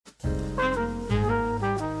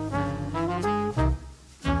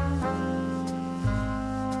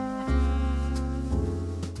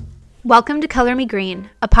Welcome to Color Me Green,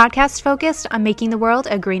 a podcast focused on making the world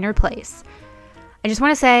a greener place. I just want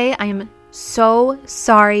to say I am so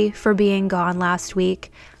sorry for being gone last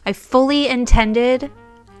week. I fully intended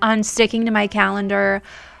on sticking to my calendar,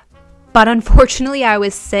 but unfortunately I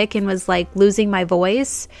was sick and was losing my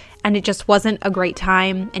voice, and it just wasn't a great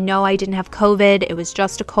time. And no, I didn't have COVID. It was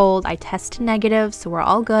just a cold. I tested negative, so we're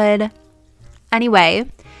all good. Anyway,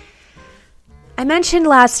 I mentioned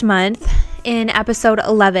last month in episode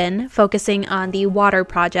 11, focusing on the water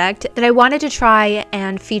project, that I wanted to try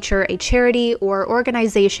and feature a charity or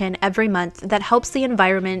organization every month that helps the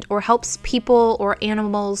environment or helps people or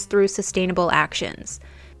animals through sustainable actions.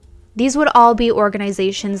 These would all be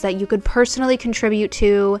organizations that you could personally contribute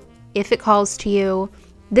to if it calls to you.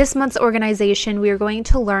 This month's organization, we are going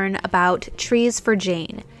to learn about Trees for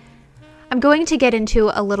Jane. I'm going to get into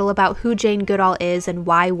a little about who Jane Goodall is and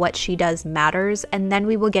why what she does matters, and then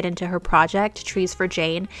we will get into her project, Trees for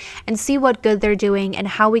Jane, and see what good they're doing and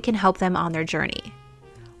how we can help them on their journey.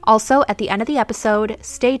 Also, at the end of the episode,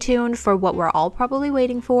 stay tuned for what we're all probably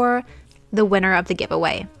waiting for, the winner of the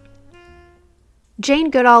giveaway.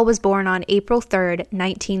 Jane Goodall was born on April 3rd,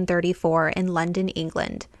 1934 in London,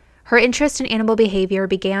 England. Her interest in animal behavior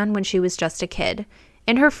began when she was just a kid.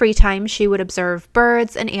 In her free time, she would observe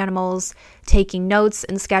birds and animals, taking notes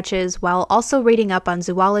and sketches while also reading up on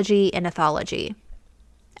zoology and ethology.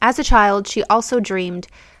 As a child, she also dreamed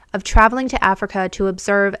of traveling to Africa to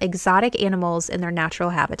observe exotic animals in their natural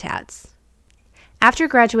habitats. After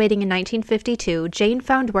graduating in 1952, Jane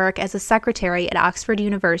found work as a secretary at Oxford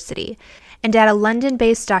University and at a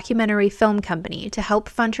London-based documentary film company to help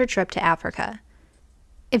fund her trip to Africa.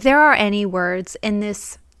 If there are any words in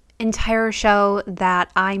this entire show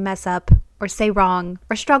that I mess up or say wrong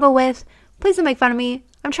or struggle with, please don't make fun of me.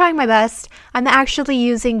 I'm trying my best. I'm actually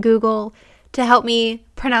using Google to help me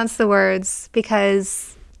pronounce the words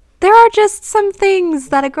because there are just some things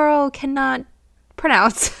that a girl cannot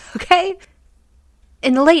pronounce, okay?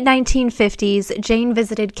 In the late 1950s, Jane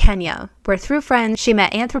visited Kenya, where through friends she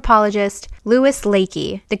met anthropologist Louis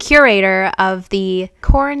Leakey, the curator of the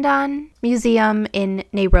Corendon Museum in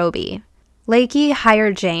Nairobi. Leakey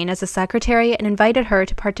hired Jane as a secretary and invited her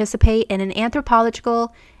to participate in an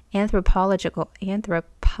anthropological that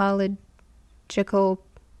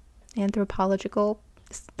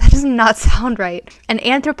does not sound right. An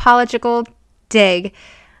anthropological dig.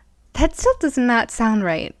 That still does not sound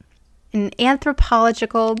right. An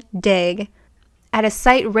anthropological dig at a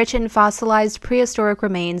site rich in fossilized prehistoric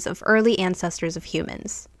remains of early ancestors of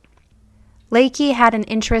humans. Leakey had an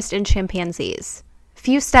interest in chimpanzees.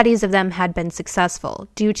 Few studies of them had been successful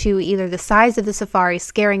due to either the size of the safari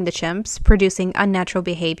scaring the chimps, producing unnatural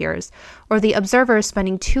behaviors, or the observers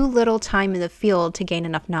spending too little time in the field to gain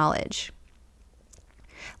enough knowledge.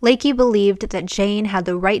 Leakey believed that Jane had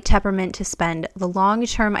the right temperament to spend the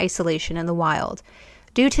long-term isolation in the wild.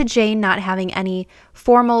 Due to Jane not having any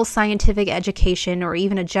formal scientific education or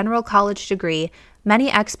even a general college degree, many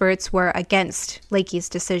experts were against Leakey's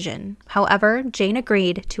decision. However, Jane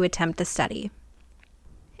agreed to attempt the study.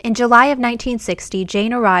 In July of 1960,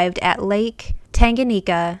 Jane arrived at Lake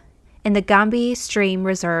Tanganyika in the Gombe Stream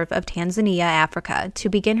Reserve of Tanzania, Africa, to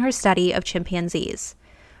begin her study of chimpanzees.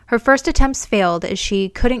 Her first attempts failed as she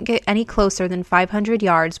couldn't get any closer than 500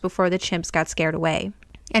 yards before the chimps got scared away.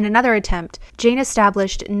 In another attempt, Jane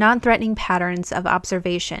established non-threatening patterns of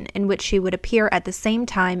observation in which she would appear at the same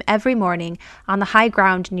time every morning on the high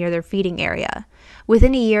ground near their feeding area.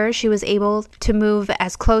 Within a year, she was able to move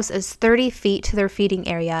as close as 30 feet to their feeding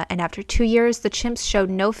area, and after 2 years, the chimps showed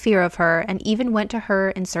no fear of her and even went to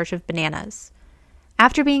her in search of bananas.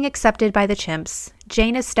 After being accepted by the chimps,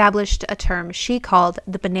 Jane established a term she called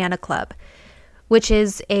the Banana Club, which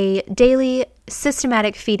is a daily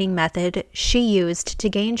systematic feeding method she used to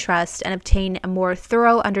gain trust and obtain a more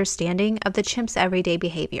thorough understanding of the chimps' everyday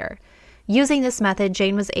behavior. Using this method,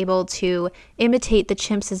 Jane was able to imitate the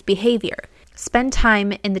chimps' behavior, spend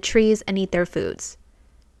time in the trees, and eat their foods.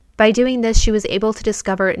 By doing this, she was able to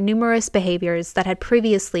discover numerous behaviors that had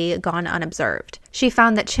previously gone unobserved. She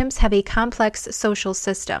found that chimps have a complex social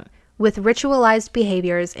system, with ritualized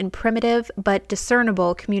behaviors and primitive but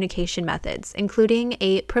discernible communication methods, including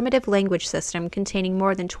a primitive language system containing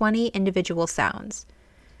more than 20 individual sounds.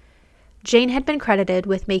 Jane had been credited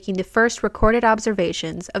with making the first recorded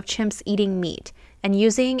observations of chimps eating meat and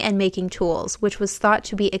using and making tools, which was thought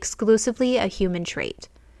to be exclusively a human trait.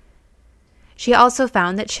 She also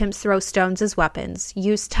found that chimps throw stones as weapons,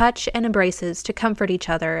 use touch and embraces to comfort each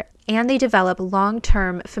other, and they develop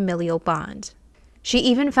long-term familial bond. She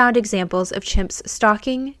even found examples of chimps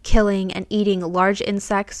stalking, killing, and eating large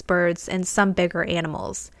insects, birds, and some bigger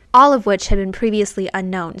animals. all of which had been previously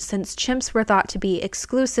unknown since chimps were thought to be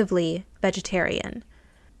exclusively vegetarian.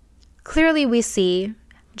 Clearly, we see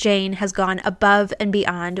Jane has gone above and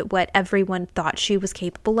beyond what everyone thought she was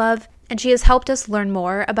capable of, and she has helped us learn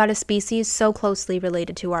more about a species so closely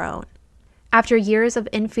related to our own. After years of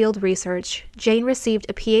in-field research, Jane received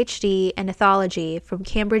a PhD in ethology from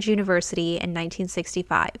Cambridge University in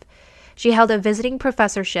 1965. She held a visiting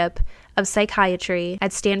professorship of psychiatry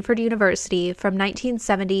at Stanford University from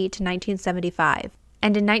 1970 to 1975.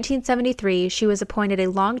 And in 1973, she was appointed a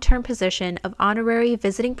long-term position of honorary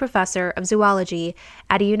visiting professor of zoology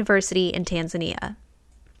at a university in Tanzania.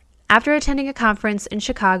 After attending a conference in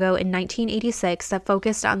Chicago in 1986 that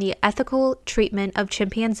focused on the ethical treatment of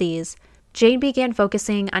chimpanzees, Jane began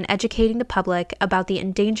focusing on educating the public about the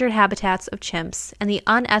endangered habitats of chimps and the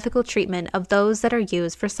unethical treatment of those that are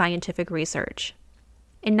used for scientific research.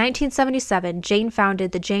 In 1977, Jane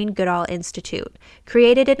founded the Jane Goodall Institute,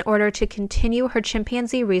 created in order to continue her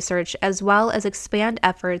chimpanzee research as well as expand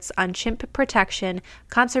efforts on chimp protection,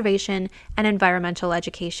 conservation, and environmental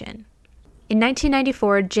education. In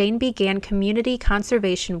 1994, Jane began community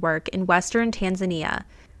conservation work in western Tanzania,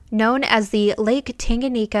 known as the Lake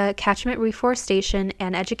Tanganyika Catchment Reforestation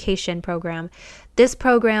and Education Program. This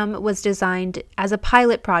program was designed as a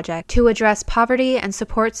pilot project to address poverty and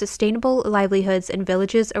support sustainable livelihoods in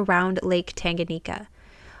villages around Lake Tanganyika,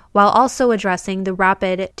 while also addressing the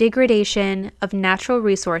rapid degradation of natural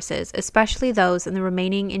resources, especially those in the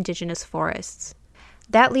remaining indigenous forests.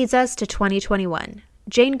 That leads us to 2021.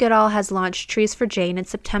 Jane Goodall has launched Trees for Jane in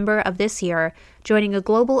September of this year, joining a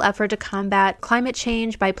global effort to combat climate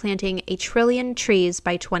change by planting 1 trillion trees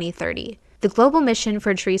by 2030. The global mission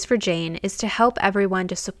for Trees for Jane is to help everyone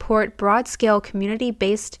to support broad-scale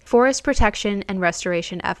community-based forest protection and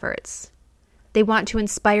restoration efforts. They want to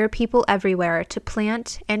inspire people everywhere to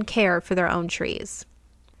plant and care for their own trees.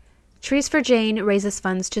 Trees for Jane raises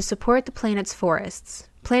funds to support the planet's forests.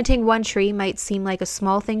 Planting one tree might seem like a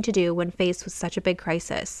small thing to do when faced with such a big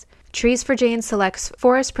crisis. Trees for Jane selects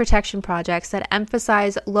forest protection projects that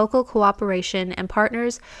emphasize local cooperation and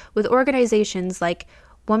partners with organizations like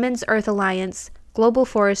Women's Earth Alliance, Global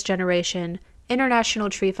Forest Generation, International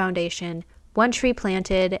Tree Foundation, One Tree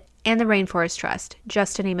Planted, and the Rainforest Trust,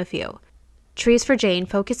 just to name a few. Trees for Jane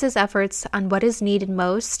focuses efforts on what is needed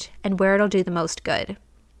most and where it'll do the most good.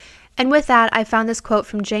 And with that, I found this quote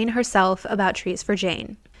from Jane herself about Trees for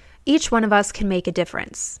Jane. Each one of us can make a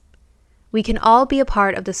difference. We can all be a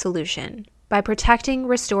part of the solution. By protecting,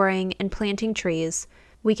 restoring, and planting trees,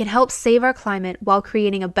 we can help save our climate while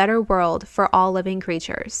creating a better world for all living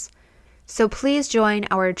creatures. So please join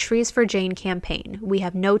our Trees for Jane campaign. We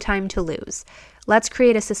have no time to lose. Let's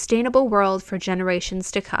create a sustainable world for generations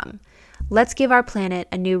to come. Let's give our planet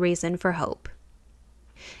a new reason for hope.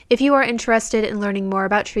 If you are interested in learning more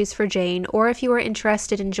about Trees for Jane, or if you are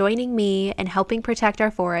interested in joining me and helping protect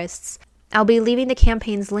our forests, I'll be leaving the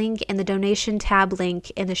campaign's link and the donation tab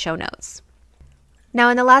link in the show notes. Now,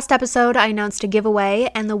 in the last episode, I announced a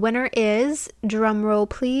giveaway, and the winner is, drumroll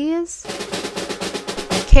please,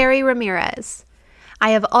 Carrie Ramirez.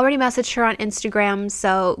 I have already messaged her on Instagram,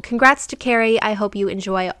 so congrats to Carrie. I hope you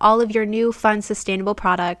enjoy all of your new, fun, sustainable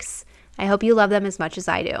products. I hope you love them as much as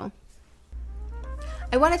I do.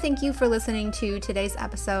 I want to thank you for listening to today's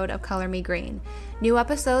episode of Color Me Green. New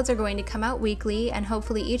episodes are going to come out weekly, and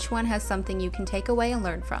hopefully each one has something you can take away and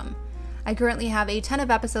learn from. I currently have a ton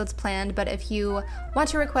of episodes planned, but if you want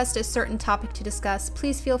to request a certain topic to discuss,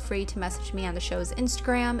 please feel free to message me on the show's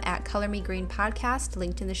Instagram at Color Me Green Podcast,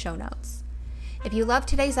 linked in the show notes. If you loved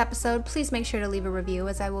today's episode, please make sure to leave a review,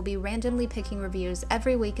 as I will be randomly picking reviews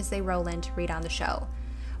every week as they roll in to read on the show.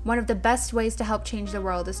 One of the best ways to help change the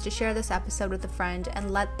world is to share this episode with a friend and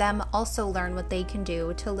let them also learn what they can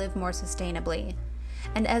do to live more sustainably.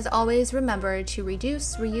 And as always, remember to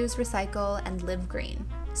reduce, reuse, recycle, and live green.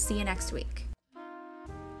 See you next week.